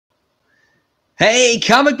Hey,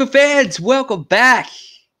 comic book fans, welcome back.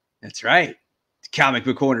 That's right. Comic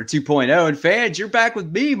Book Corner 2.0. And fans, you're back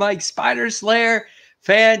with me, Mike Spider Slayer.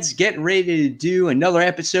 Fans, getting ready to do another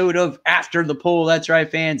episode of After the Pull. That's right,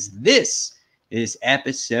 fans. This is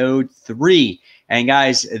episode 3. And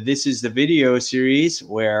guys, this is the video series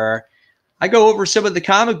where I go over some of the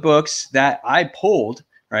comic books that I pulled,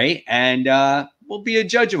 right? And we'll be a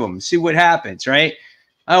judge of them, see what happens, right?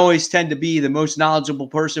 I always tend to be the most knowledgeable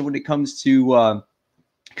person when it comes to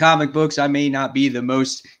comic books. I may not be the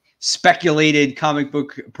most speculated comic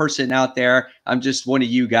book person out there. I'm just one of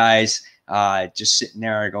you guys, just sitting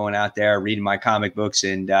there, going out there, reading my comic books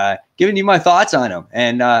and giving you my thoughts on them.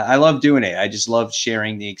 And I love doing it. I just love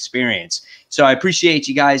sharing the experience. So I appreciate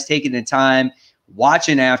you guys taking the time,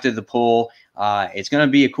 watching After the Pull. It's going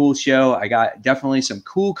to be a cool show. I got definitely some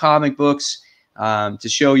cool comic books to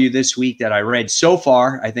show you this week that I read so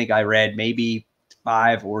far. I think I read maybe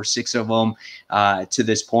 5 or 6 of them to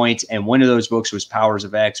this point. And one of those books was Powers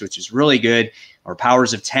of X, which is really good, or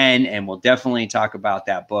Powers of 10. And we'll definitely talk about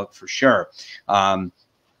that book for sure. I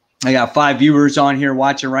got 5 viewers on here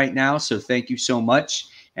watching right now. So thank you so much.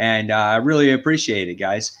 And I really appreciate it,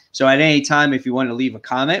 guys. So at any time, if you want to leave a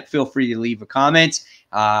comment, feel free to leave a comment.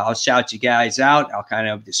 I'll shout you guys out. I'll kind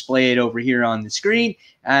of display it over here on the screen.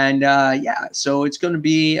 And yeah, so it's going to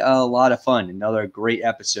be a lot of fun. Another great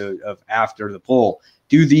episode of After the Pull.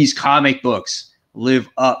 Do these comic books live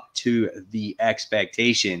up to the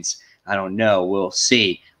expectations? I don't know. We'll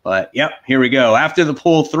see. But yep, here we go. After the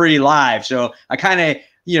Pull 3 live. So I kind of,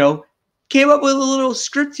 came up with a little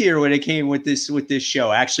script here when it came with this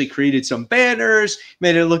show. I actually created some banners,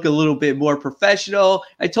 made it look a little bit more professional.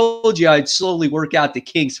 I told you I'd slowly work out the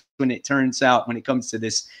kinks when it comes to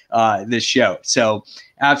this this show. So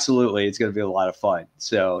absolutely, it's going to be a lot of fun.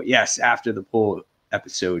 So yes, After the Pull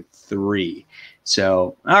episode 3.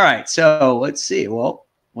 So all right, so let's see. Well,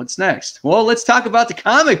 what's next? Well, let's talk about the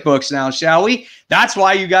comic books now, shall we? That's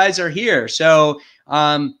why you guys are here. So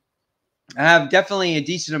I have definitely a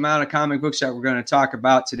decent amount of comic books that we're going to talk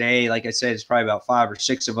about today. Like I said, it's probably about 5 or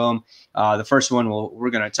 6 of them. The first one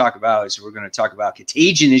we're going to talk about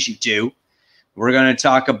Contagion issue 2. We're going to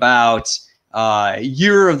talk about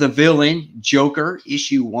Year of the Villain, Joker,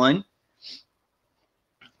 issue 1.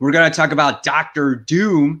 We're going to talk about Doctor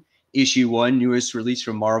Doom, issue 1, newest release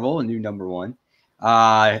from Marvel, a new number 1.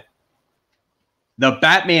 The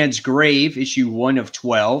Batman's Grave, issue 1 of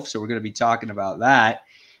 12. So we're going to be talking about that.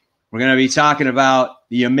 We're going to be talking about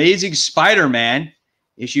The Amazing Spider-Man,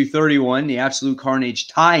 issue 31, the Absolute Carnage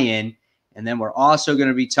tie-in. And then we're also going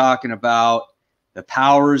to be talking about the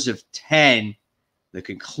Powers of 10, the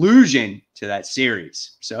conclusion to that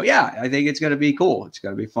series. So, yeah, I think it's going to be cool. It's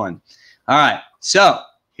going to be fun. All right, so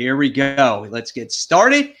here we go. Let's get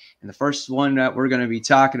started. And the first one that we're going to be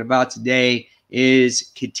talking about today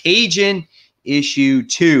is Contagion, issue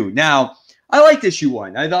 2. Now, I liked issue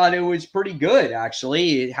 1. I thought it was pretty good,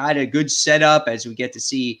 actually. It had a good setup as we get to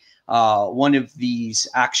see one of these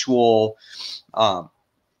actual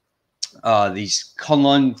these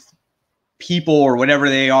Kunlun people or whatever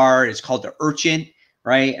they are. It's called the Urchin,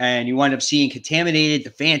 right? And you wind up seeing Contaminated,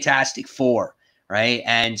 the Fantastic Four, right?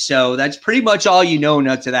 And so that's pretty much all you know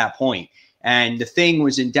up to that point. And the Thing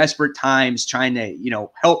was in desperate times trying to,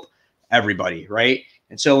 help everybody, right?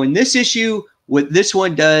 And so in this issue, what this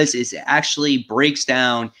one does is it actually breaks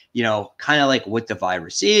down, kind of like what the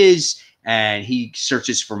virus is, and he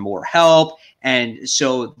searches for more help. And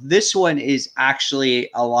so this one is actually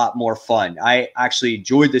a lot more fun. I actually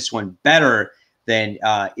enjoyed this one better than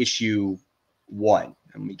issue 1.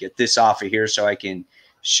 Let me get this off of here so I can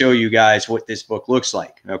show you guys what this book looks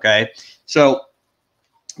like. Okay, so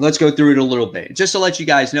let's go through it a little bit. Just to let you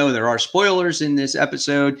guys know, there are spoilers in this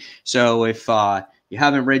episode. So if you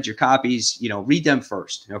haven't read your copies, read them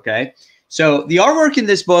first, okay? So the artwork in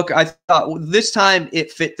this book, I thought this time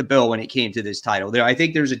it fit the bill when it came to this title. I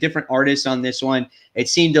think there's a different artist on this one. It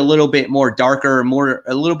seemed a little bit more darker,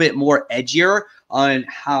 a little bit more edgier on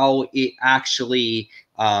how it actually,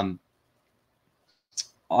 on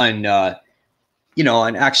how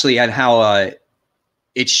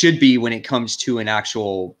it should be when it comes to an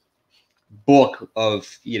actual book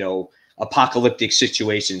of, apocalyptic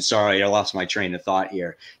situation. Sorry, I lost my train of thought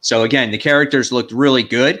here. So again, the characters looked really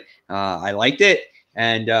good. I liked it,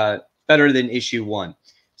 and better than issue 1.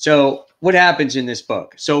 So what happens in this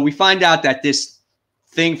book? So we find out that this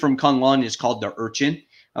thing from Kunlun is called the Urchin.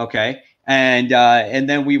 Okay. And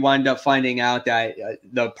then we wind up finding out that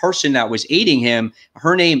the person that was aiding him,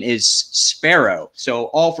 her name is Sparrow. So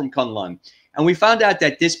all from Kunlun. And we found out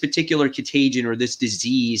that this particular contagion or this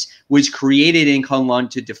disease was created in Kunlun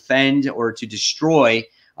to defend or to destroy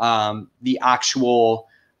the actual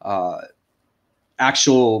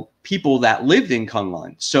people that lived in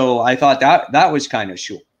Kunlun. So I thought that was kind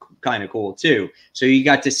of cool too. So you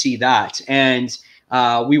got to see that. And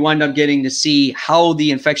we wound up getting to see how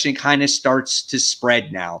the infection kind of starts to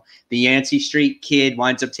spread now. The Yancey Street kid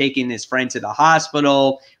winds up taking his friend to the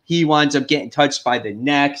hospital. He winds up getting touched by the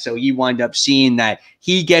neck. So you wind up seeing that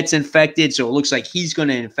he gets infected. So it looks like he's going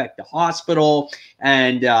to infect the hospital.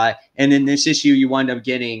 And in this issue, you wind up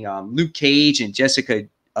getting Luke Cage and Jessica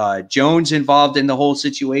Jones involved in the whole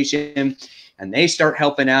situation. And they start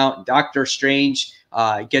helping out. Doctor Strange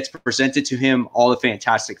gets presented to him all the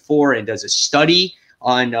Fantastic Four and does a study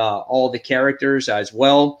on all the characters as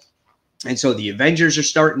well. And so the Avengers are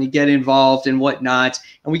starting to get involved and whatnot.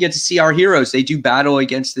 And we get to see our heroes. They do battle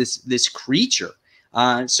against this creature.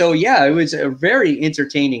 So, yeah, it was a very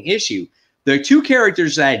entertaining issue. The two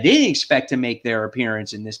characters that I didn't expect to make their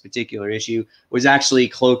appearance in this particular issue was actually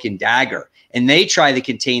Cloak and Dagger. And they try to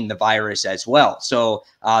contain the virus as well. So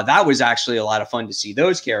that was actually a lot of fun to see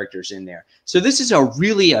those characters in there. So this is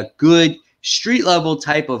really a good street level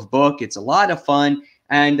type of book. It's a lot of fun.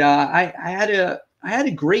 And I had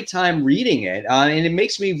a great time reading it. And it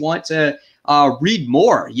makes me want to read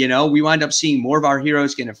more. You know, we wind up seeing more of our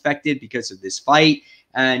heroes get infected because of this fight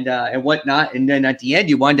and whatnot. And then at the end,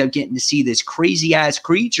 you wind up getting to see this crazy ass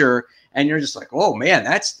creature. And you're just like, oh, man,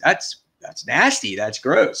 that's nasty. That's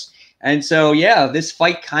gross. And so, yeah, this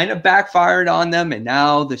fight kind of backfired on them. And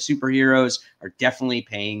now the superheroes are definitely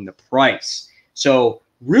paying the price. So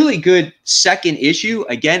really good second issue.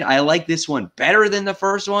 Again, I like this one better than the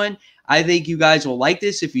first one. I think you guys will like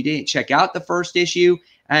this if you didn't check out the first issue.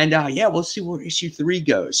 And, yeah, we'll see where issue 3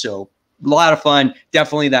 goes. So a lot of fun.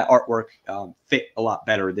 Definitely that artwork fit a lot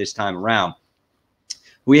better this time around.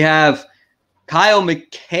 We have Kyle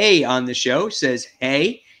McKay on the show, says,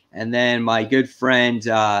 hey. And then my good friend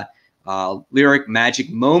Lyric Magic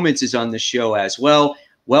Moments is on the show as well.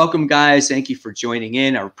 Welcome, guys. Thank you for joining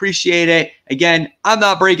in. I appreciate it. Again, I'm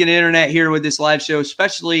not breaking the internet here with this live show,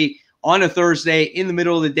 especially on a Thursday in the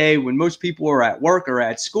middle of the day when most people are at work or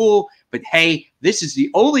at school. But hey, this is the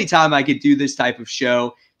only time I could do this type of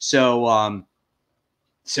show. So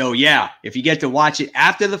yeah, if you get to watch it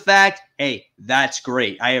after the fact, hey, that's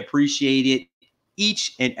great. I appreciate it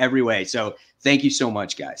each and every way. So thank you so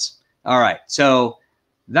much, guys. All right. So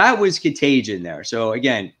that was Contagion there. So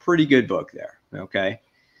again, pretty good book there. Okay.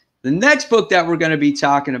 The next book that we're going to be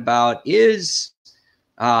talking about is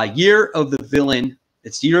Year of the Villain.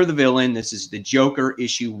 It's Year of the Villain. This is the Joker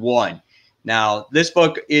issue 1. Now, this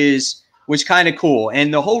book was kind of cool.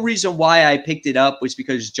 And the whole reason why I picked it up was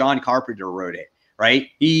because John Carpenter wrote it, right?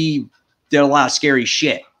 He did a lot of scary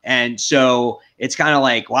shit. And so it's kind of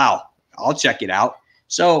like, wow, I'll check it out.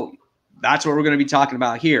 So that's what we're going to be talking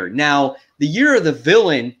about here. Now, the Year of the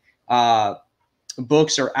Villain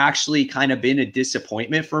books are actually kind of been a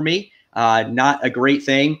disappointment for me. Not a great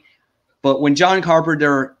thing. But when John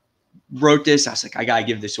Carpenter wrote this, I was like, I got to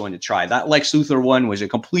give this one a try. That Lex Luthor one was a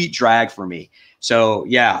complete drag for me. So,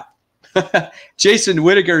 yeah. Jason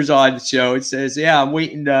Whitaker's on the show. It says, yeah, I'm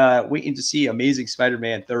waiting to see Amazing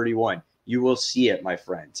Spider-Man 31. You will see it, my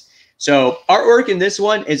friends. So artwork in this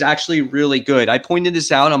one is actually really good. I pointed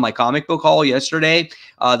this out on my comic book haul yesterday.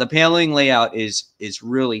 The paneling layout is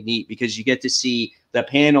really neat because you get to see the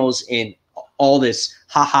panels in all this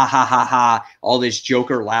ha ha ha ha ha, all this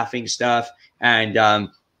Joker laughing stuff. And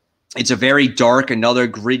it's a very dark, another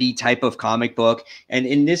gritty type of comic book. And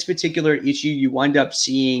in this particular issue, you wind up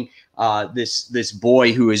seeing this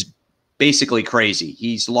boy who is basically crazy.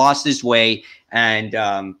 He's lost his way, and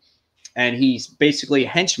he's basically a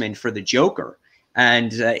henchman for the Joker.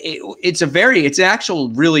 And it's an actual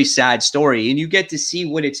really sad story. And you get to see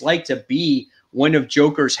what it's like to be one of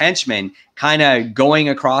Joker's henchmen, kind of going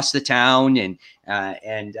across the town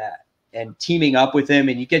and teaming up with him.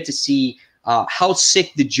 And you get to see how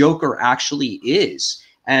sick the Joker actually is.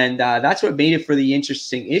 And that's what made it for the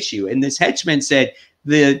interesting issue. And this henchman said,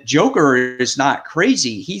 the Joker is not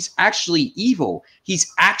crazy. He's actually evil.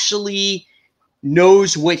 He's actually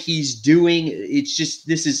knows what he's doing. It's just,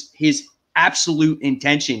 this is his absolute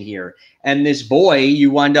intention here. And this boy, you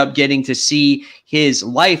wind up getting to see his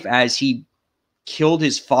life as he killed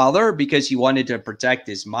his father because he wanted to protect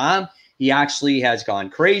his mom. He actually has gone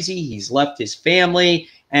crazy. He's left his family.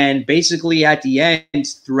 And basically at the end,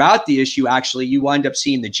 throughout the issue, actually, you wind up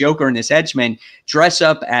seeing the Joker and his henchmen dress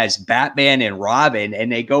up as Batman and Robin, and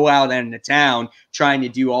they go out in the town trying to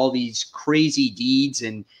do all these crazy deeds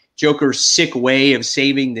and Joker's sick way of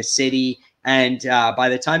saving the city. And by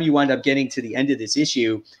the time you wind up getting to the end of this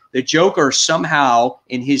issue, the Joker somehow,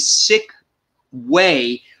 in his sick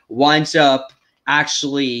way, winds up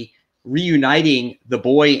actually reuniting the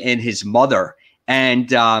boy and his mother.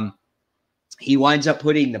 And he winds up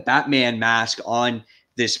putting the Batman mask on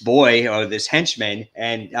this boy or this henchman.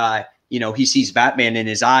 And, he sees Batman in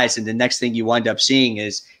his eyes. And the next thing you wind up seeing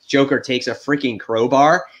is Joker takes a freaking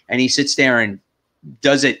crowbar and he sits there and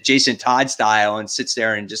does it Jason Todd style and sits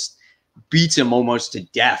there and just beats him almost to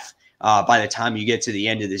death by the time you get to the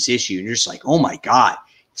end of this issue. And you're just like, oh my God.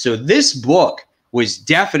 So this book was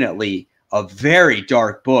definitely a very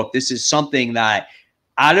dark book. This is something that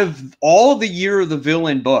out of all the Year of the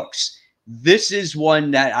Villain books, this is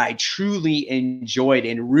one that I truly enjoyed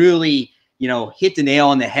and really, hit the nail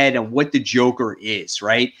on the head on what the Joker is,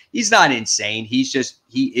 right? He's not insane. He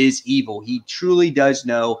is evil. He truly does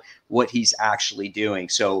know what he's actually doing.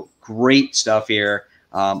 So great stuff here.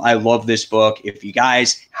 I love this book. If you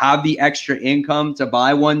guys have the extra income to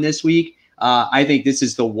buy one this week, I think this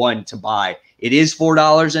is the one to buy. It is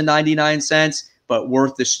 $4.99, but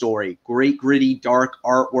worth the story. Great, gritty, dark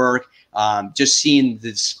artwork. Just seeing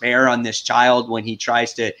the despair on this child when he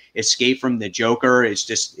tries to escape from the Joker is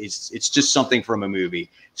it's just something from a movie.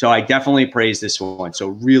 So I definitely praise this one. So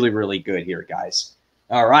really, really good here, guys.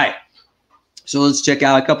 All right. So let's check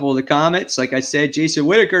out a couple of the comments. Like I said, Jason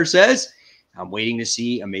Whitaker says, I'm waiting to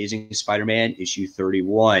see Amazing Spider-Man issue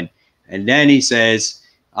 31. And then he says,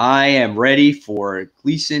 I am ready for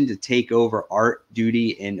Gleason to take over art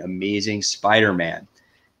duty in Amazing Spider-Man.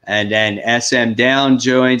 And then SM Down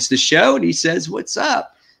joins the show and he says, what's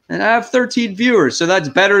up? And I have 13 viewers, so that's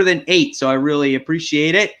better than 8. So I really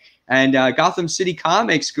appreciate it. And Gotham City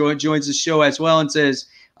Comics joins the show as well and says,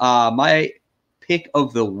 my pick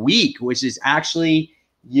of the week, which is actually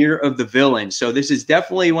Year of the Villain. So this is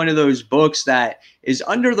definitely one of those books that is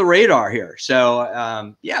under the radar here.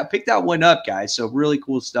 So yeah, pick that one up, guys. So really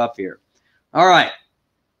cool stuff here. All right.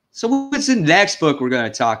 So what's the next book we're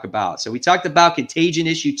going to talk about? So we talked about Contagion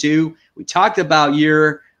issue 2. We talked about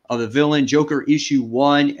Year of the Villain, Joker issue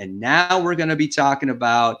 1. And now we're going to be talking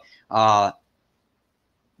about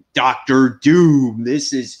Dr. Doom.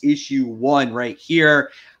 This is issue 1 right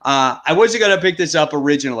here. I wasn't going to pick this up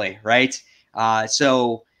originally, right?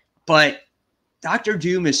 But Dr.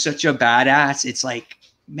 Doom is such a badass. It's like,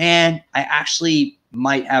 man, I actually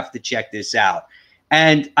might have to check this out.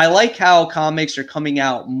 And I like how comics are coming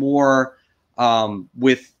out more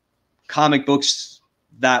with comic books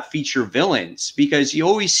that feature villains, because you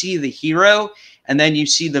always see the hero and then you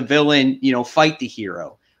see the villain, fight the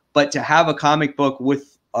hero. But to have a comic book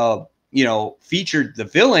with, featured the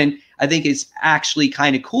villain, I think is actually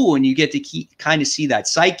kind of cool. And you get to kind of see that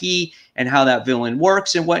psyche and how that villain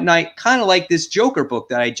works and whatnot, kind of like this Joker book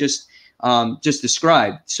that I just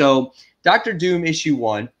described. So Dr. Doom issue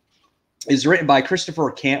 1 is written by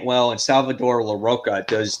Christopher Cantwell and Salvador LaRocca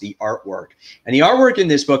does the artwork. And the artwork in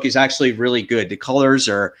this book is actually really good. The colors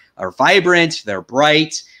are vibrant, they're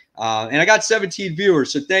bright. And I got 17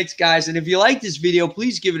 viewers, so thanks, guys. And if you like this video,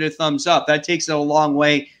 please give it a thumbs up. That takes it a long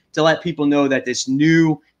way to let people know that this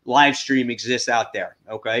new live stream exists out there,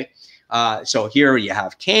 okay? So here you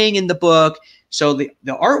have Kang in the book. So the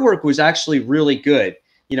artwork was actually really good.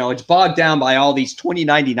 It's bogged down by all these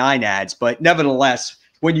 $20.99 ads, but nevertheless,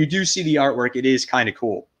 when you do see the artwork, it is kind of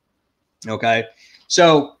cool. Okay.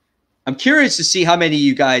 So I'm curious to see how many of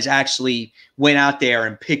you guys actually went out there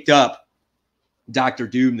and picked up Dr.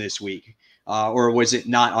 Doom this week, or was it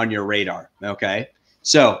not on your radar? Okay.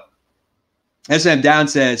 So SM Down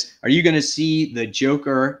says, are you going to see the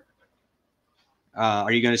Joker?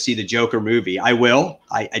 Are you going to see the Joker movie? I will.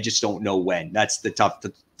 I just don't know when. That's the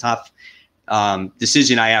tough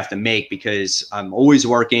decision I have to make, because I'm always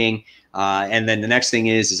working. And then the next thing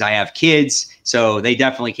is I have kids, so they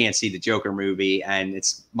definitely can't see the Joker movie, and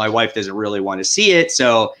my wife doesn't really want to see it,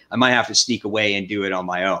 so I might have to sneak away and do it on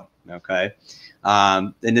my own. Okay.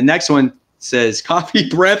 And the next one says Coffee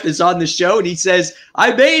Breath is on the show, and he says,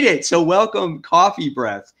 I made it. So welcome, Coffee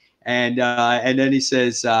Breath. And then he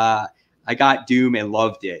says, I got Doom and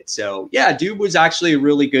loved it. So yeah, Doom was actually a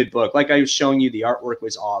really good book. Like I was showing you, the artwork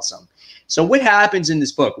was awesome. So what happens in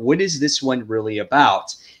this book? What is this one really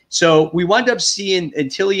about? So we wound up seeing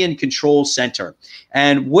Antillean Control Center.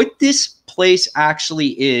 And what this place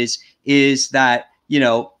actually is that,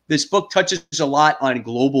 this book touches a lot on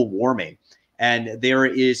global warming. And there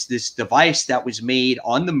is this device that was made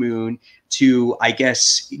on the moon to, I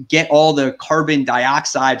guess, get all the carbon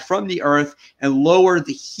dioxide from the earth and lower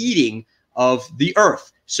the heating of the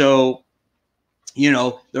earth. So,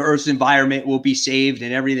 the Earth's environment will be saved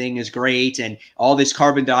and everything is great. And all this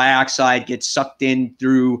carbon dioxide gets sucked in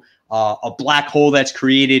through a black hole that's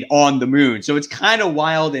created on the moon. So it's kind of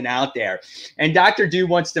wild and out there. And Dr. Doom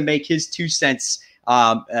wants to make his 2 cents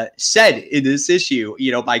said in this issue,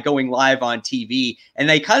 by going live on TV, and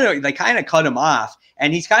they kind of cut him off,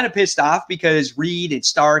 and he's kind of pissed off because Reed and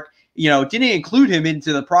Stark, didn't include him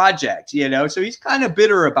into the project, so he's kind of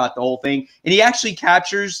bitter about the whole thing, and he actually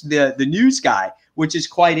captures the news guy, which is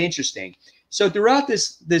quite interesting. So throughout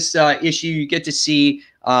this issue, you get to see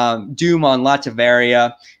Doom on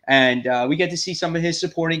Latveria, and we get to see some of his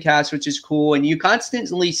supporting cast, which is cool. And you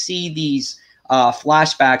constantly see these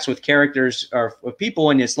flashbacks with characters or with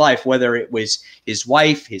people in his life, whether it was his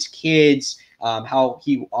wife, his kids, how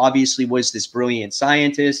he obviously was this brilliant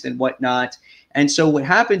scientist and whatnot. And so what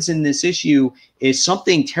happens in this issue is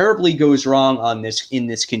something terribly goes wrong in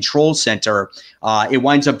this control center. It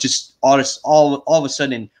winds up just all of a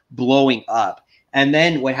sudden blowing up. And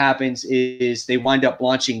then what happens is they wind up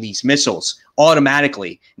launching these missiles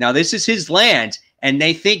automatically. Now, this is his land, and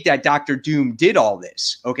they think that Dr. Doom did all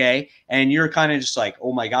this, okay? And you're kind of just like,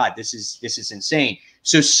 oh my God, this is insane.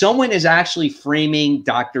 So someone is actually framing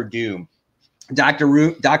Dr. Doom.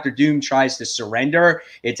 Dr. Doom tries to surrender.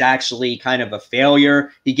 It's actually kind of a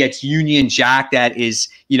failure. He gets Union Jack that is,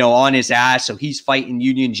 on his ass. So he's fighting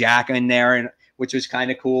Union Jack in there, and which was kind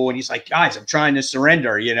of cool. And he's like, guys, I'm trying to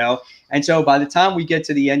surrender, And so by the time we get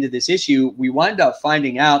to the end of this issue, we wind up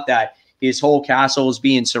finding out that his whole castle is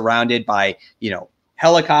being surrounded by,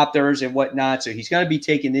 helicopters and whatnot. So he's going to be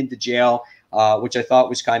taken into jail, which I thought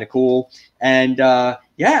was kind of cool. And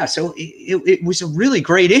yeah, so it was a really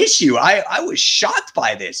great issue. I was shocked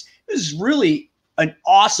by this. This is really an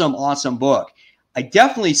awesome book. I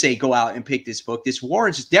definitely say go out and pick this book. This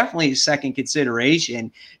warrants definitely a second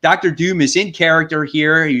consideration. Dr. Doom is in character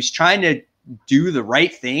here. He's trying to do the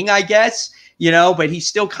right thing, I guess, but he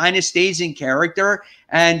still kind of stays in character.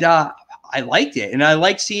 And I liked it. And I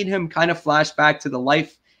like seeing him kind of flash back to the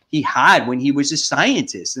life he had when he was a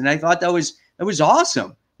scientist. And I thought that was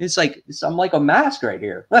awesome. It's like, I'm like a mask right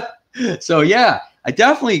here. So yeah, I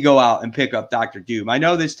definitely go out and pick up Dr. Doom. I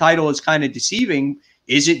know this title is kind of deceiving.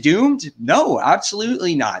 Is it doomed? No,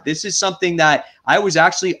 absolutely not. This is something that I was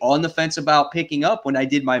actually on the fence about picking up when I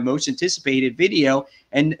did my most anticipated video,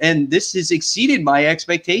 and this has exceeded my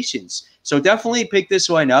expectations. So definitely pick this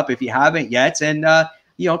one up if you haven't yet, and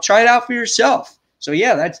try it out for yourself. So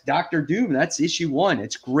yeah, that's Dr. Doom. That's issue 1.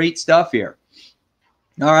 It's great stuff here.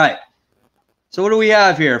 All right. So what do we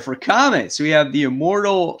have here for comments? We have the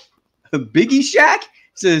immortal Biggie Shack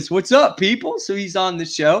says, "What's up, people?" So he's on the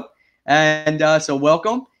show. And so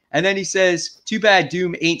welcome. And then he says, "Too bad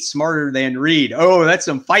Doom ain't smarter than Reed." Oh, that's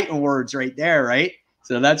some fighting words right there, right?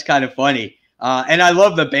 So that's kind of funny. And I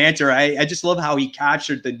love the banter. I just love how he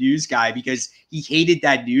captured the news guy, because he hated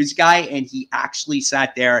that news guy, and he actually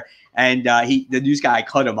sat there and the news guy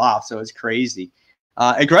cut him off. So it's crazy.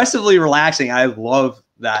 Aggressively Relaxing. I love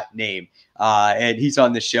that name. And he's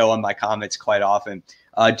on the show on my comments quite often.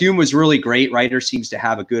 Doom was really great. Writer seems to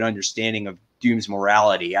have a good understanding of Doom's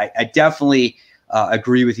morality. I definitely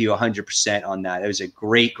agree with you 100% on that. It was a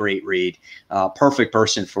great read. Perfect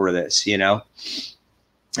person for this,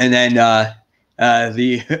 And then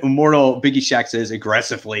the immortal Biggie Shack says,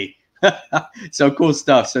 "Aggressively." So cool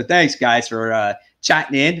stuff. So thanks, guys, for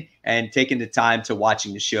chatting in and taking the time to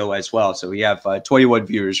watching the show as well. So we have 21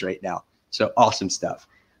 viewers right now. So awesome stuff.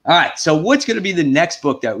 All right. So what's going to be the next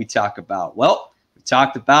book that we talk about? Well, we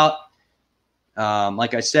talked about,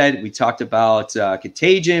 like I said, we talked about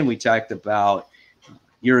Contagion. We talked about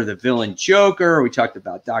You're the Villain Joker. We talked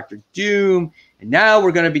about Dr. Doom. And now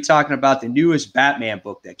we're going to be talking about the newest Batman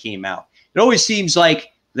book that came out. It always seems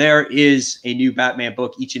like there is a new Batman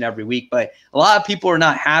book each and every week, but a lot of people are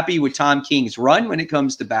not happy with Tom King's run when it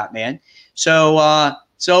comes to Batman.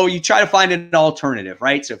 So you try to find an alternative,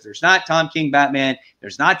 right? So if there's not Tom King Batman,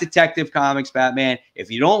 there's not Detective Comics Batman. If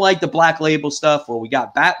you don't like the Black Label stuff, well, we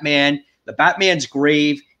got Batman, The Batman's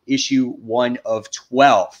Grave, issue 1 of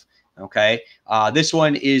 12. Okay. This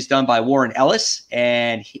one is done by Warren Ellis,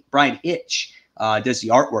 and Brian Hitch does the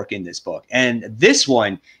artwork in this book. And this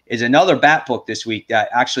one is another Bat book this week that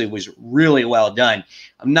actually was really well done.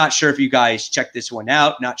 I'm not sure if you guys checked this one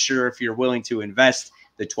out. Not sure if you're willing to invest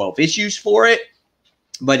the 12 issues for it,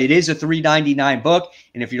 but it is a $3.99 book.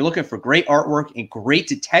 And if you're looking for great artwork and great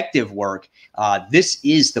detective work, this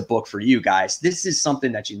is the book for you guys. This is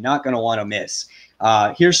something that you're not going to want to miss.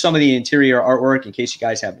 Here's some of the interior artwork in case you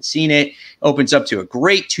guys haven't seen it. Opens up to a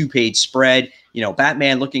great 2-page spread.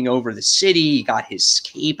 Batman looking over the city. He got his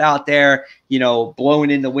cape out there,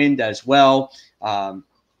 blowing in the wind as well.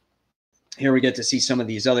 Here we get to see some of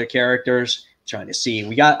these other characters. Trying to see,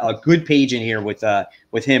 we got a good page in here with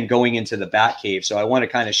him going into the Batcave. So I want to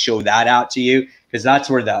kind of show that out to you, because that's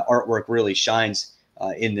where the artwork really shines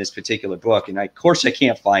in this particular book. And of course I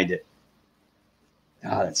can't find it.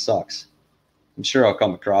 Ah, that sucks. I'm sure I'll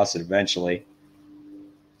come across it eventually.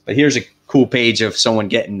 But here's a cool page of someone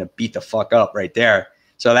getting to beat the fuck up right there.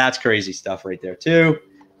 So that's crazy stuff right there too.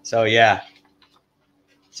 So yeah.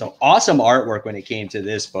 So awesome artwork when it came to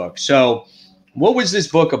this book. So what was this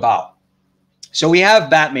book about? So we have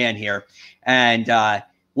Batman here. And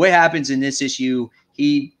what happens in this issue,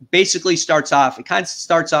 he basically starts off, it kind of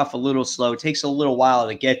starts off a little slow. It takes a little while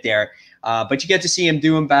to get there. But you get to see him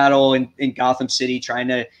doing battle in Gotham City, trying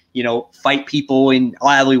to, fight people in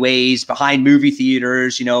alleyways behind movie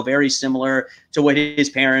theaters, very similar to what his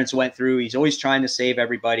parents went through. He's always trying to save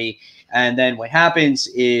everybody. And then what happens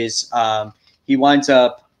is he winds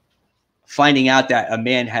up finding out that a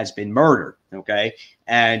man has been murdered. Okay.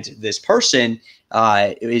 And this person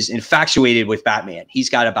is infatuated with Batman. He's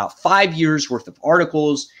got about 5 years worth of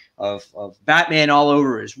articles of Batman all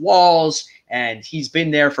over his walls. And he's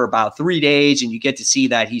been there for about 3 days. And you get to see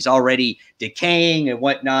that he's already decaying and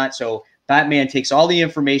whatnot. So Batman takes all the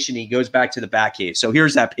information. And he goes back to the Batcave. So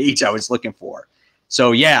here's that page I was looking for.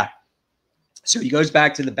 So yeah. So he goes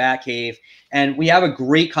back to the Batcave. And we have a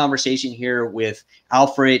great conversation here with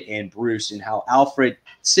Alfred and Bruce, and how Alfred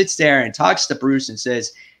sits there and talks to Bruce and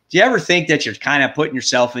says, do you ever think that you're kind of putting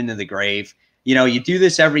yourself into the grave? You do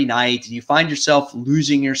this every night, and you find yourself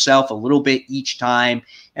losing yourself a little bit each time.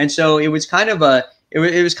 And so it was kind of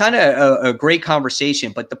a great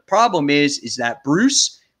conversation. But the problem is that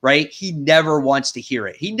Bruce, right, he never wants to hear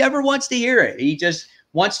it. He never wants to hear it. He just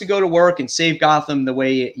wants to go to work and save Gotham the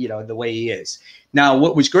way he is. Now,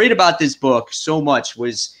 what was great about this book so much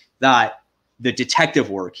was that the detective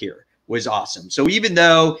work here was awesome. So even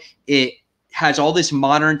though it has all this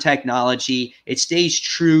modern technology, it stays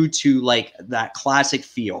true to like that classic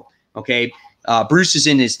feel. Okay. Bruce is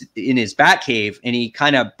in his Batcave, and he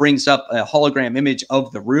kind of brings up a hologram image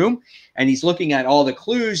of the room, and he's looking at all the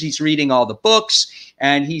clues. He's reading all the books,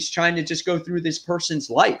 and he's trying to just go through this person's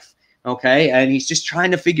life. Okay. And he's just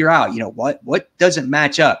trying to figure out, what doesn't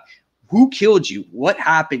match up? Who killed you? What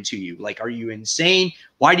happened to you? Like, are you insane?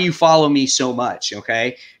 Why do you follow me so much?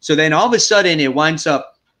 Okay. So then all of a sudden it winds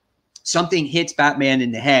up, something hits Batman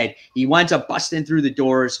in the head. He winds up busting through the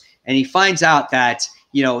doors, and he finds out that,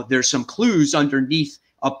 there's some clues underneath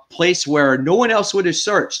a place where no one else would have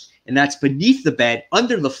searched. And that's beneath the bed,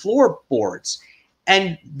 under the floorboards.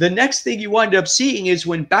 And the next thing you wind up seeing is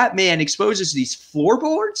when Batman exposes these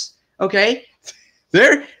floorboards, okay,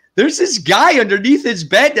 there's this guy underneath his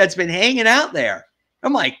bed that's been hanging out there.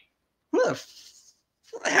 I'm like, who the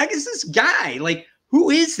heck is this guy? Like, who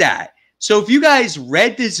is that? So if you guys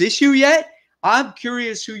read this issue yet, I'm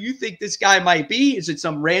curious who you think this guy might be. Is it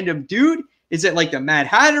some random dude? Is it like the Mad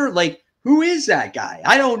Hatter? Like, who is that guy?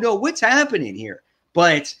 I don't know what's happening here.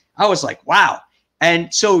 But I was like, wow.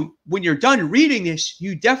 And so when you're done reading this,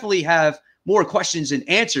 you definitely have more questions and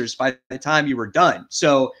answers by the time you were done.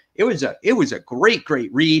 So it was a great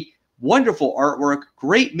read. Wonderful artwork,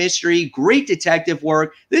 great mystery, great detective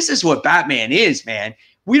work. This is what Batman is, man.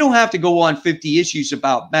 We don't have to go on 50 issues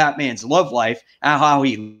about Batman's love life, how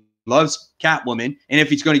he loves Catwoman, and if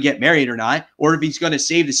he's going to get married or not, or if he's going to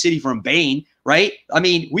save the city from Bane, right? I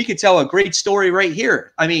mean, we could tell a great story right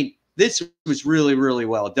here. I mean, this was really, really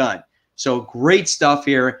well done. So great stuff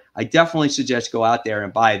here. I definitely suggest go out there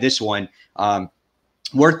and buy this one.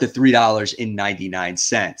 Worth the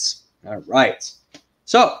 $3.99. All right.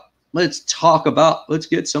 So let's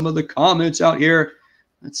get some of the comments out here.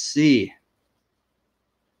 Let's see.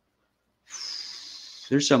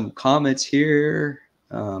 There's some comments here.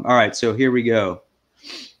 All right, so here we go.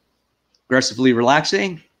 Aggressively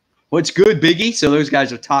relaxing. What's good, Biggie? So those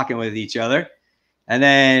guys are talking with each other. And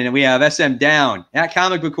then we have SM Down at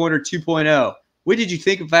Comic Book Corner 2.0. What did you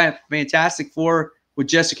think of Fantastic Four with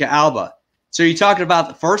Jessica Alba? So you're talking about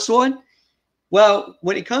the first one? Well,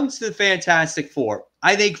 when it comes to the Fantastic Four,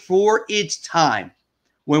 I think for its time,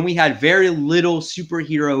 when we had very little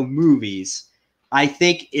superhero movies, I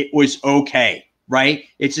think it was okay. Right?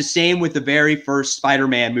 It's the same with the very first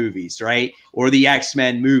Spider-Man movies, right? Or the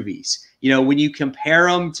X-Men movies. When you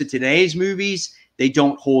compare them to today's movies, they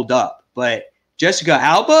don't hold up. But Jessica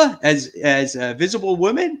Alba as a Visible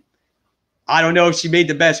Woman, I don't know if she made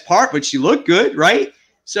the best part, but she looked good, right?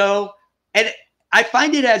 So, and I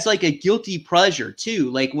find it as like a guilty pleasure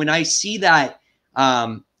too. Like when I see that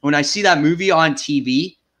movie on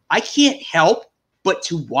TV, I can't help but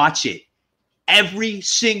to watch it every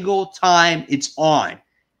single time it's on.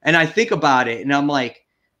 And I think about it, and I'm like,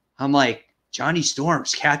 Johnny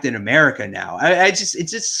Storm's Captain America now. It's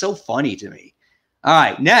just so funny to me. All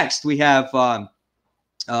right, next we have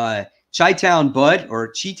Chi-Town Bud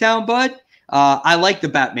or Chi-Town Bud. I like the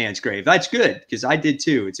Batman's Grave. That's good because I did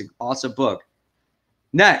too. It's an awesome book.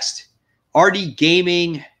 Next, RD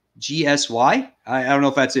Gaming GSY. I don't know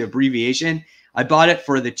if that's an abbreviation. I bought it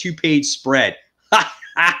for the 2-page spread.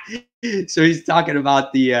 So he's talking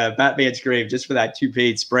about the Batman's grave just for that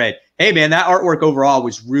 2-page spread. Hey, man, that artwork overall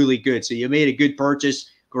was really good. So you made a good purchase.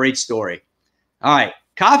 Great story. All right.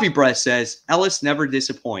 Coffee Breath says, Ellis never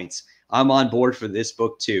disappoints. I'm on board for this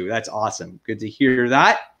book too. That's awesome. Good to hear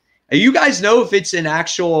that. You guys know if it's an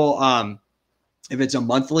actual, if it's a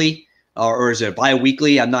monthly or is it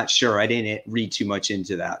bi-weekly? I'm not sure. I didn't read too much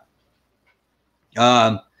into that.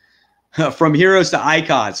 From heroes to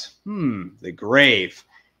icons. The grave.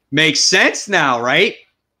 Makes sense now, right?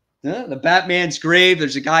 The Batman's grave.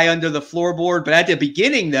 There's a guy under the floorboard. But at the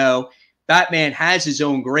beginning, though, Batman has his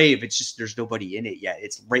own grave. It's just there's nobody in it yet.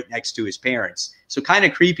 It's right next to his parents. So kind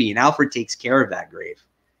of creepy. And Alfred takes care of that grave.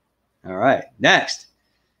 All right. Next.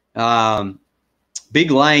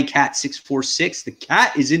 Big Lion Cat 646. The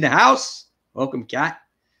cat is in the house. Welcome, cat.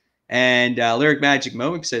 And Lyric Magic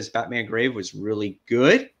Moment says Batman Grave was really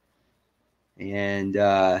good. And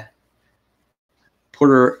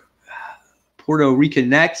Puerto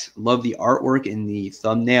Reconnect. Love the artwork in the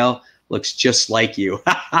thumbnail. Looks just like you.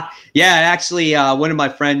 Yeah, actually, one of my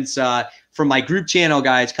friends from my group channel,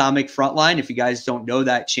 guys, Comic Frontline. If you guys don't know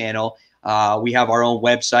that channel, we have our own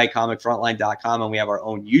website, comicfrontline.com, and we have our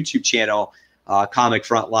own YouTube channel, Comic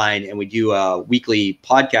Frontline, and we do a weekly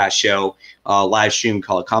podcast show, live stream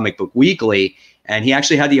called Comic Book Weekly. And he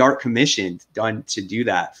actually had the art commissioned done to do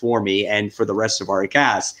that for me and for the rest of our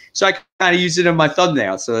cast. So I kind of use it in my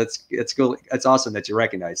thumbnail. So that's cool. That's awesome that you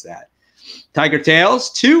recognize that. Tiger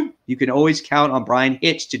Tales 2. You can always count on Brian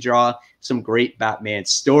Hitch to draw some great Batman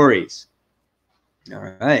stories.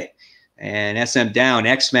 All right. And SM Down,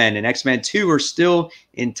 X-Men, and X-Men 2 are still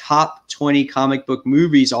in top 20 comic book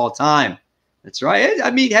movies all time. That's right.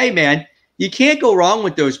 I mean, hey, man, you can't go wrong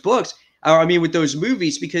with those books. Or I mean, with those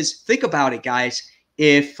movies, because think about it, guys.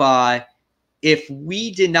 If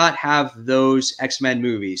we did not have those X-Men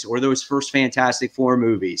movies or those first Fantastic Four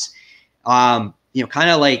movies, kind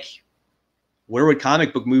of like, where would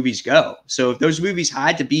comic book movies go? So if those movies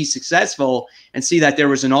had to be successful and see that there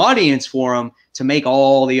was an audience for them to make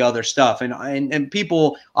all the other stuff, and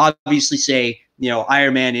people obviously say,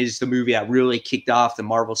 Iron Man is the movie that really kicked off the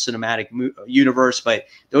Marvel Cinematic Universe, but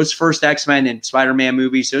those first X-Men and Spider-Man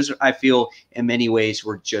movies, those I feel in many ways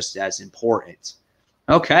were just as important.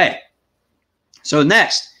 Okay, so the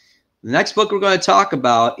next book we're going to talk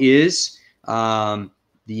about is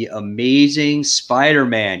The Amazing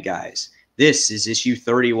Spider-Man, guys. This is issue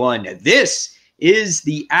 31. Now, this is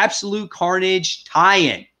the Absolute Carnage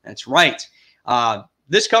tie-in. That's right.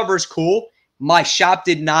 This cover is cool. My shop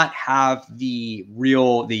did not have the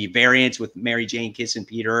variants with Mary Jane kissing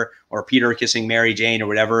Peter or Peter kissing Mary Jane or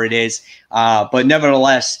whatever it is. But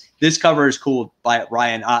nevertheless, this cover is cool by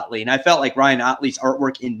Ryan Ottley. And I felt like Ryan Ottley's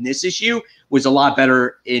artwork in this issue was a lot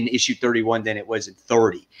better in issue 31 than it was in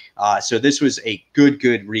 30. So this was a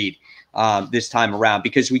good read this time around,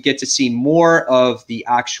 because we get to see more of the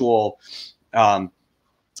actual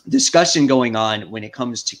discussion going on when it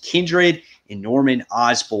comes to Kindred and Norman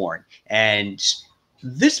Osborn. And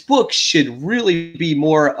this book should really be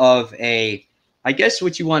more of a, I guess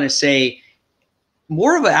what you want to say,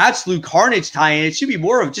 more of an Absolute Carnage tie-in. It should be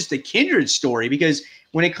more of just a Kindred story, because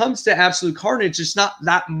when it comes to Absolute Carnage, there's not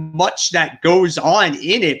that much that goes on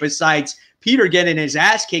in it besides Peter getting his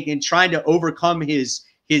ass kicked and trying to overcome his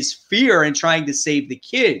fear and trying to save the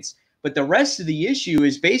kids. But the rest of the issue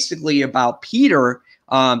is basically about Peter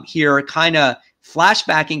here kind of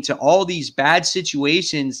flashbacking to all these bad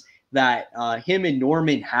situations that him and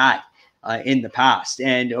Norman had in the past.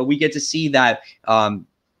 And we get to see that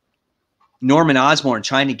Norman Osborn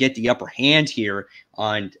trying to get the upper hand here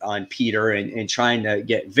on Peter and trying to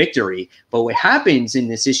get victory. But what happens in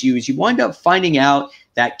this issue is you wind up finding out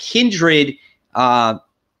that Kindred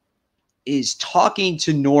is talking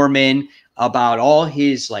to Norman about all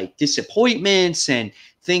his disappointments and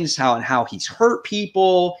things, how he's hurt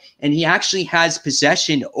people, and he actually has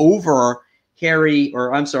possession over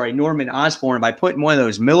Norman Osborn by putting one of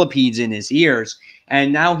those millipedes in his ears,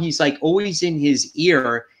 and now he's always in his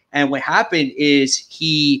ear. And what happened is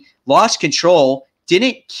he lost control,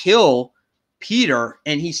 didn't kill Peter,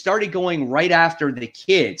 and he started going right after the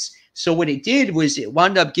kids. So what it did was it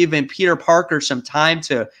wound up giving Peter Parker some time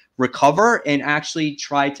to recover and actually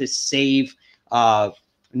try to save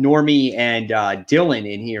Normie and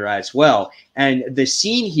Dylan in here as well. And the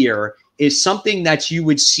scene here is something that you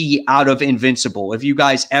would see out of Invincible. If you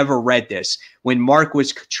guys ever read this, when Mark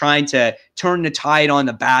was trying to turn the tide on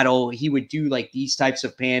the battle, he would do these types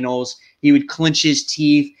of panels. He would clench his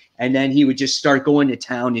teeth and then he would just start going to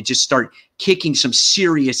town and just start kicking some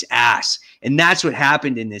serious ass. And that's what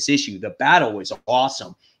happened in this issue. The battle was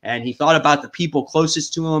awesome. And he thought about the people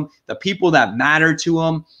closest to him, the people that mattered to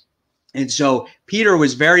him. And so Peter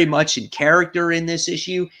was very much in character in this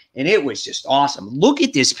issue, and it was just awesome. Look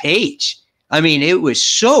at this page. I mean, it was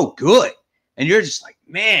so good. And you're just like,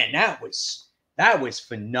 man, that was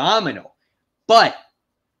phenomenal. But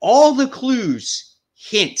all the clues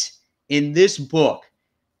hint in this book,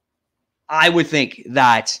 I would think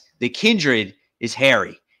that the Kindred is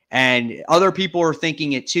Harry. And other people are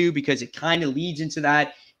thinking it too, because it kind of leads into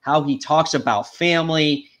that, how he talks about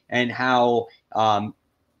family and how,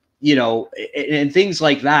 you know, and things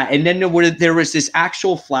like that. And then there was this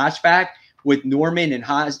actual flashback with Norman and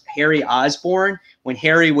Harry Osborn when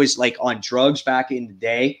Harry was like on drugs back in the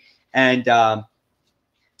day. And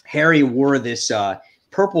Harry wore this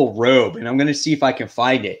purple robe, and I'm going to see if I can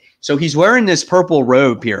find it. So he's wearing this purple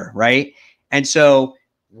robe here, right? And so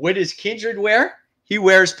what does Kindred wear? He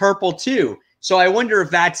wears purple too. So I wonder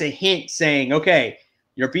if that's a hint saying, okay,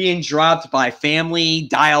 you're being dropped by family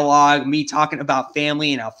dialogue, me talking about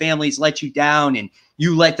family and how families let you down and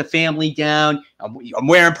you let the family down. I'm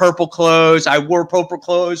wearing purple clothes. I wore purple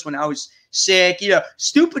clothes when I was sick, you know,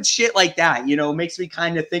 stupid shit like that, you know, makes me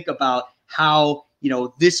kind of think about how, you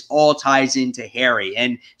know, this all ties into Harry.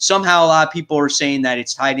 And somehow a lot of people are saying that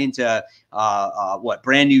it's tied into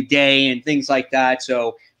Brand New Day and things like that.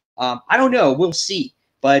 So I don't know. We'll see.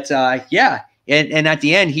 But yeah. And at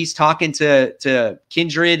the end, he's talking to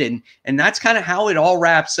Kindred, and that's kind of how it all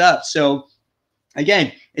wraps up. So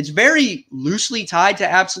again, it's very loosely tied to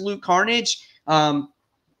Absolute Carnage, and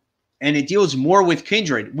it deals more with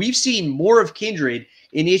Kindred. We've seen more of Kindred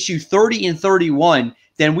in issue 30 and 31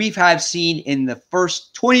 than we've seen in the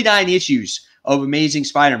first 29 issues of Amazing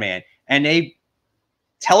Spider-Man, and they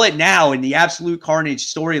tell it now in the Absolute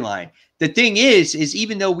Carnage storyline. The thing is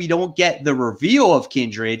even though we don't get the reveal of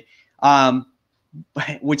Kindred,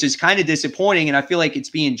 which is kind of disappointing, and I feel like it's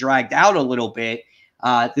being dragged out a little bit.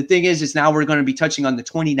 The thing is now we're going to be touching on the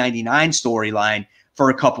 2099 storyline for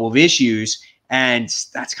a couple of issues, and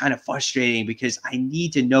that's kind of frustrating because I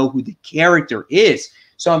need to know who the character is.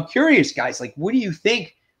 So I'm curious, guys, like, what do you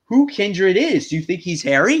think who Kindred is? Do you think he's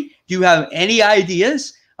Harry? Do you have any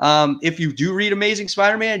ideas? If you do read Amazing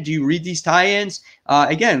Spider-Man, do you read these tie-ins?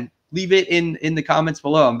 Again, leave it in the comments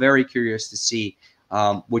below. I'm very curious to see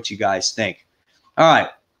what you guys think. All right.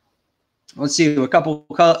 Let's see a couple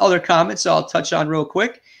other comments I'll touch on real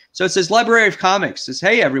quick. So it says, Library of Comics says,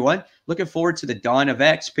 hey, everyone. Looking forward to the Dawn of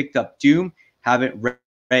X. Picked up Doom. Haven't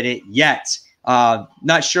read it yet.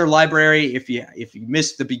 Not sure, Library, if you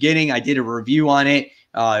missed the beginning, I did a review on it.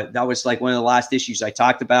 That was like one of the last issues I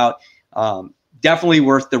talked about. Definitely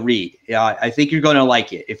worth the read. I think you're going to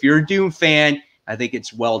like it. If you're a Doom fan, I think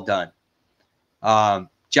it's well done.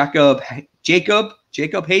 Jacob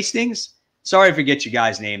Hastings. Sorry if I get you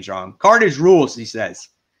guys' names wrong. Carnage rules, he says.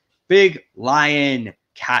 Big Lion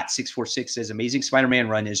Cat 646 says, Amazing Spider-Man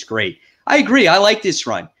run is great. I agree. I like this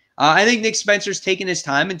run. I think Nick Spencer's taking his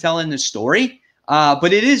time in telling the story,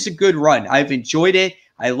 but it is a good run. I've enjoyed it.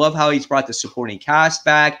 I love how he's brought the supporting cast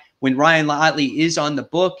back. When Ryan Lotley is on the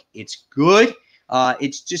book, it's good.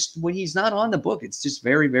 It's just when he's not on the book, it's just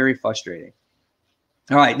very, very frustrating.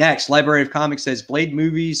 All right, next, Library of Comics says, Blade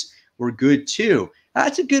movies were good too.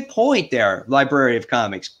 That's a good point there, Library of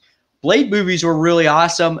Comics. Blade movies were really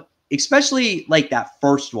awesome, especially like that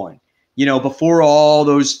first one. You know, before all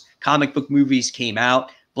those comic book movies came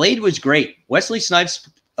out, Blade was great. Wesley Snipes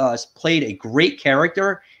played a great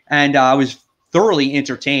character, and I was thoroughly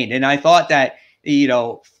entertained. And I thought that, you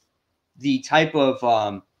know, the type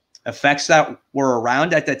of effects that were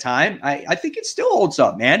around at the time, I think it still holds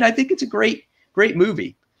up, man. I think it's a great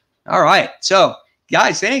movie. All right, so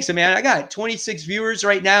guys, thanks, man. I got 26 viewers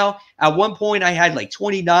right now. At one point, I had like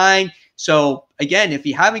 29. So again, if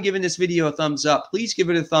you haven't given this video a thumbs up, please give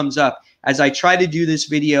it a thumbs up as I try to do this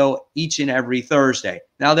video each and every Thursday.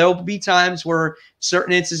 Now, there will be times where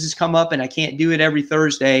certain instances come up and I can't do it every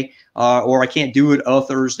Thursday, or I can't do it a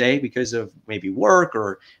Thursday because of maybe work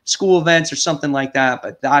or school events or something like that.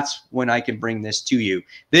 But that's when I can bring this to you.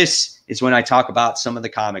 This is when I talk about some of the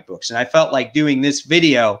comic books. And I felt like doing this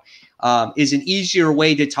video is an easier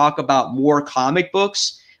way to talk about more comic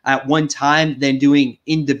books at one time than doing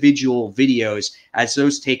individual videos, as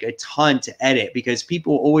those take a ton to edit because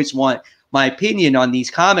people always want my opinion on these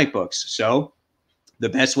comic books. So the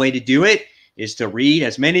best way to do it is to read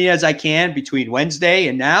as many as I can between Wednesday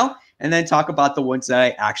and now, and then talk about the ones that I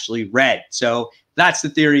actually read. So that's the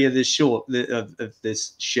theory of this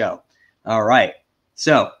show. All right.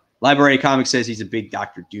 So Library of Comics says he's a big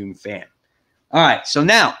Dr. Doom fan. All right. So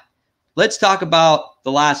now let's talk about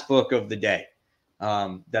the last book of the day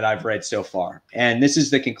that I've read so far. And this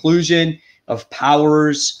is the conclusion of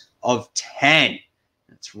Powers of 10.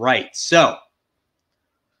 That's right. So,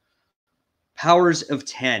 Powers of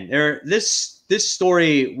 10. This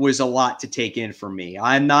story was a lot to take in for me.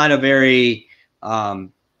 I'm not a very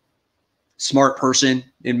smart person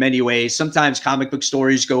in many ways. Sometimes comic book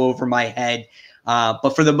stories go over my head. But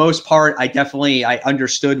for the most part, I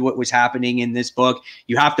understood what was happening in this book.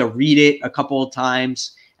 You have to read it a couple of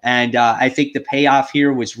times. And I think the payoff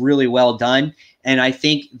here was really well done. And I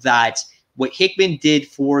think that what Hickman did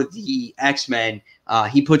for the X-Men,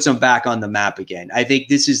 he puts them back on the map again. I think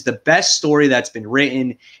this is the best story that's been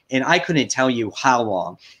written, and I couldn't tell you how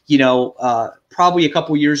long. Probably a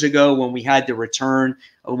couple years ago when we had the return,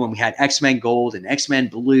 when we had X-Men Gold and X-Men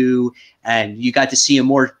Blue, and you got to see a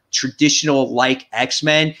more traditional like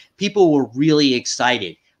X-Men, people were really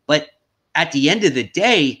excited. But at the end of the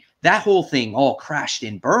day, that whole thing all crashed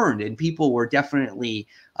and burned, and people were definitely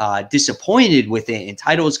disappointed with it, and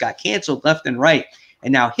titles got canceled left and right.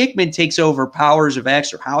 And now Hickman takes over Powers of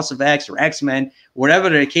X or House of X or X-Men, whatever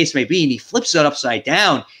the case may be, and he flips it upside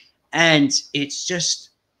down, and it's just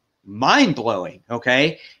mind-blowing,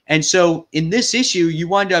 okay? And so in this issue, you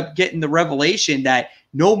wind up getting the revelation that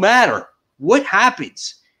no matter what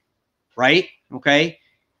happens, right, okay,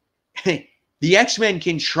 the X-Men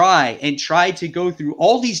can try to go through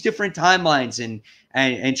all these different timelines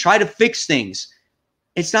and try to fix things.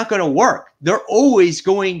 It's not going to work. They're always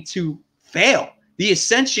going to fail. The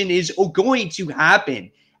ascension is going to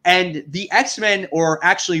happen. And the X-Men, or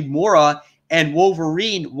actually Mora and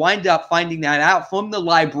Wolverine, wind up finding that out from the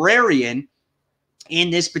librarian in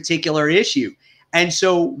this particular issue. And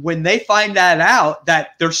so when they find that out, that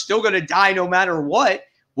they're still going to die no matter what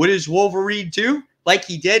does Wolverine do? Like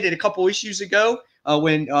he did a couple issues ago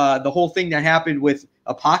when the whole thing that happened with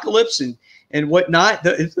Apocalypse and whatnot.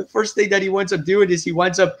 The first thing that he winds up doing is he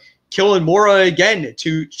winds up killing Mora again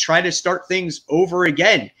to try to start things over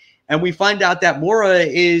again. And we find out that Mora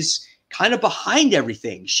is kind of behind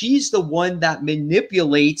everything. She's the one that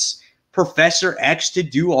manipulates Professor X to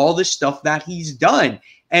do all the stuff that he's done.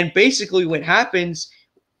 And basically what happens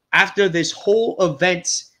after this whole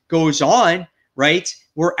event goes on, right,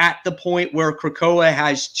 we're at the point where Krakoa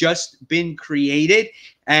has just been created,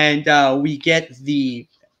 and we get the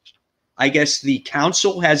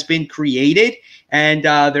council has been created, and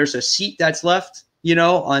there's a seat that's left,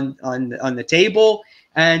 on the table,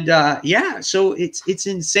 and so it's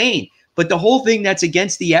insane. But the whole thing that's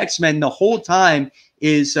against the X-Men the whole time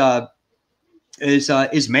is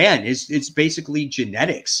it's basically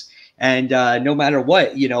genetics, and no matter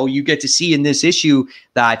what, you get to see in this issue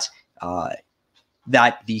that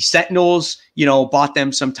the Sentinels, bought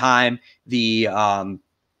them some time. The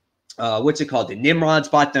the Nimrods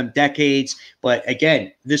bought them decades. But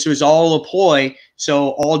again, this was all a ploy,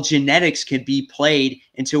 so all genetics can be played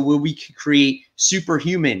until we can create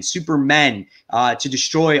superhumans, supermen, to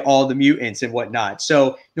destroy all the mutants and whatnot.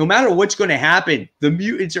 So no matter what's going to happen, the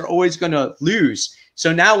mutants are always going to lose.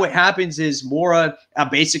 So now what happens is Mora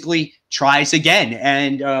basically tries again.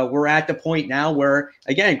 And we're at the point now where,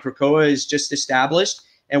 again, Krakoa is just established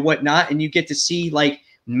and whatnot. And you get to see, like,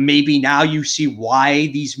 maybe now you see why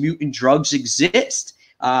these mutant drugs exist.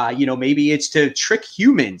 Maybe it's to trick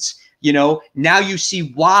humans. Now you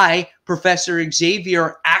see why Professor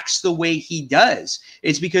Xavier acts the way he does.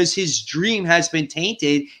 It's because his dream has been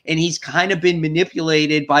tainted and he's kind of been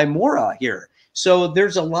manipulated by Mora here. So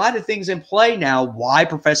there's a lot of things in play now why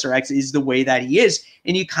Professor X is the way that he is.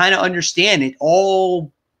 And you kind of understand it all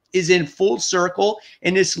is in full circle.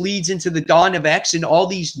 And this leads into the Dawn of X and all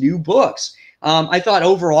these new books. I thought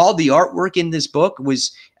overall the artwork in this book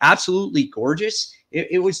was absolutely gorgeous.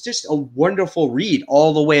 It was just a wonderful read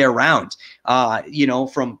all the way around,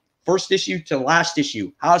 from first issue to last issue.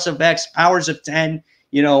 House of X, Powers of 10,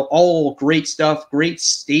 all great stuff, great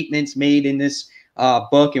statements made in this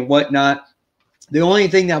book and whatnot. The only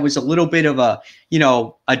thing that was a little bit of a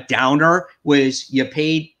downer was you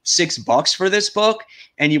paid $6 for this book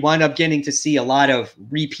and you wind up getting to see a lot of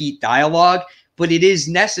repeat dialogue. But it is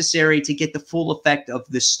necessary to get the full effect of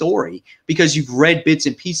the story because you've read bits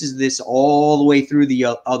and pieces of this all the way through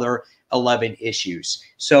the other 11 issues.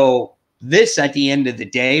 So this, at the end of the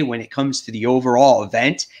day, when it comes to the overall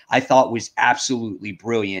event, I thought was absolutely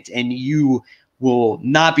brilliant. And you will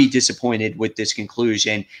not be disappointed with this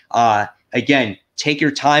conclusion. Again, take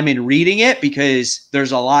your time in reading it because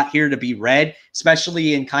there's a lot here to be read,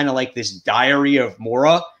 especially in kind of like this diary of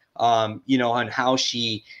Mora, on how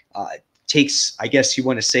she takes, I guess you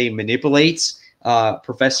want to say, manipulates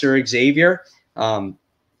Professor Xavier.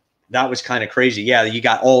 that was kind of crazy. Yeah, you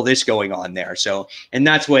got all this going on there. So, and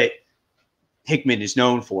that's what Hickman is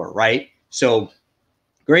known for, right? So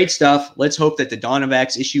great stuff. Let's hope that the Dawn of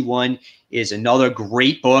X issue 1 is another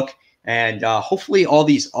great book. And hopefully all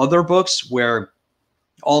these other books where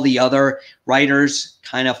all the other writers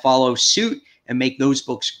kind of follow suit and make those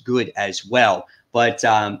books good as well. But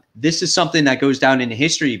this is something that goes down in the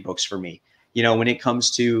history books for me. You know, when it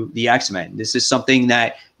comes to the X-Men, this is something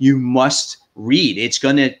that you must read. It's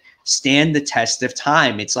going to stand the test of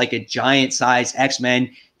time. It's like a giant size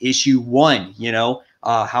X-Men issue 1, you know,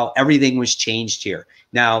 how everything was changed here.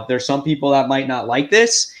 Now, there's some people that might not like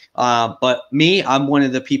this, but me, I'm one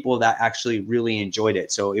of the people that actually really enjoyed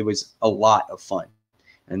it. So it was a lot of fun.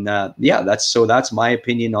 And yeah, that's my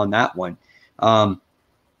opinion on that one.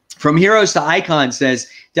 From Heroes to Icons says,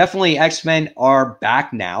 definitely X-Men are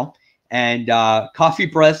back now. And Coffee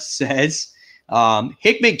Breath says,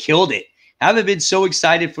 Hickman killed it. Haven't been so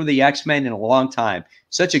excited for the X-Men in a long time.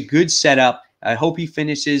 Such a good setup. I hope he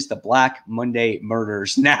finishes the Black Monday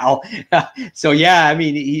murders now. So, yeah, I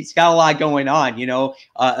mean, he's got a lot going on. You know,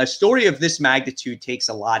 a story of this magnitude takes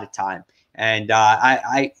a lot of time. And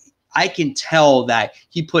I can tell that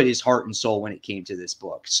he put his heart and soul when it came to this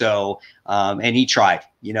book. So, and he tried,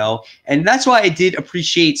 you know, and that's why I did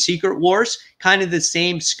appreciate Secret Wars, kind of the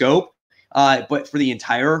same scope, but for the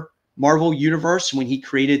entire Marvel universe when he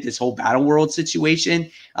created this whole Battle World situation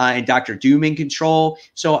and Dr. Doom in control.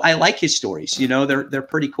 So I like his stories, you know, they're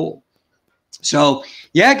pretty cool. So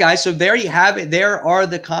yeah, guys, so there you have it. There are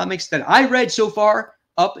the comics that I read so far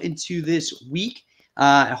up into this week.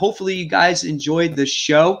 Hopefully you guys enjoyed the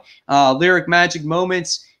show. Lyric Magic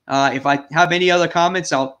Moments. If I have any other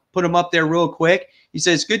comments, I'll put them up there real quick. He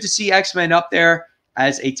says, good to see X-Men up there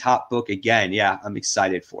as a top book again. Yeah, I'm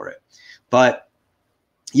excited for it. But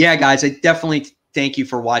yeah, guys, I definitely thank you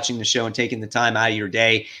for watching the show and taking the time out of your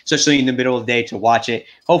day, especially in the middle of the day, to watch it.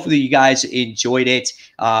 Hopefully you guys enjoyed it.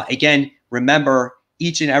 Again, remember,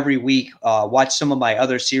 each and every week, watch some of my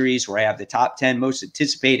other series where I have the top 10 most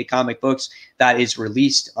anticipated comic books that is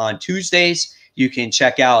released on Tuesdays. You can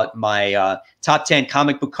check out my top 10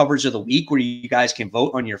 comic book covers of the week, where you guys can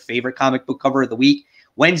vote on your favorite comic book cover of the week.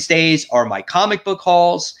 Wednesdays are my comic book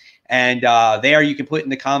hauls. And there you can put in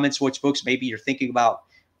the comments which books maybe you're thinking about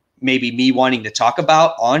maybe me wanting to talk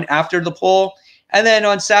about on after the poll. And then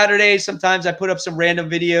on Saturdays, sometimes I put up some random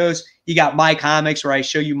videos. You got my comics, where I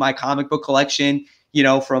show you my comic book collection, you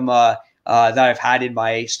know, from that I've had in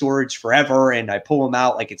my storage forever, and I pull them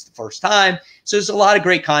out like it's the first time. So there's a lot of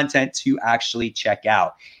great content to actually check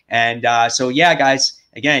out. And so, yeah, guys,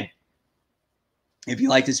 again, if you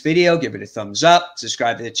like this video, give it a thumbs up,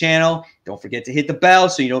 subscribe to the channel. Don't forget to hit the bell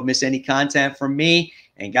so you don't miss any content from me.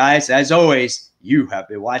 And guys, as always, you have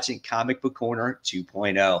been watching Comic Book Corner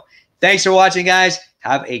 2.0. Thanks for watching, guys.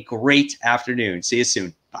 Have a great afternoon. See you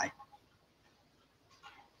soon.